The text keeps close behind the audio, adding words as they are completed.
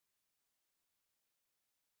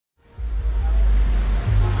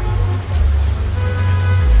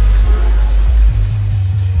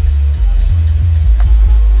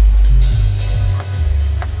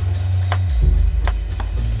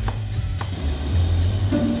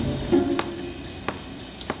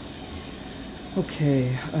Okay,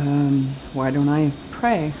 why don't I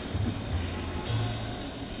pray?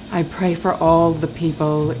 I pray for all the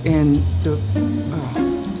people in the...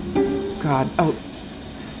 Oh, God. Oh.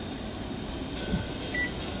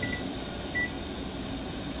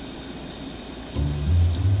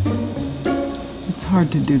 It's hard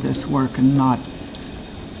to do this work and not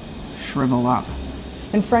shrivel up.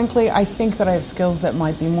 And frankly, I think that I have skills that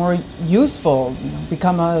might be more useful.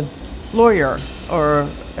 Become a lawyer or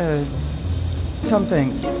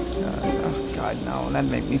something. Oh, God, no, that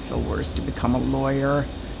made me feel worse to become a lawyer.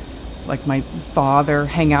 Like my father,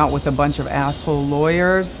 hang out with a bunch of asshole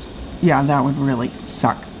lawyers. Yeah, that would really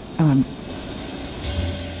suck. I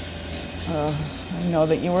know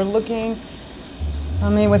that you were looking at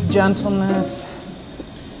me with gentleness.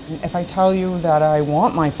 If I tell you that I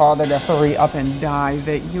want my father to hurry up and die,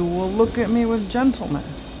 that you will look at me with gentleness.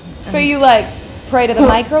 So you, like, pray to the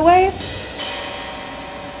microwave?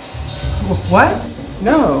 What?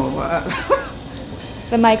 No.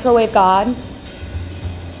 The microwave god?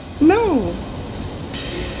 No.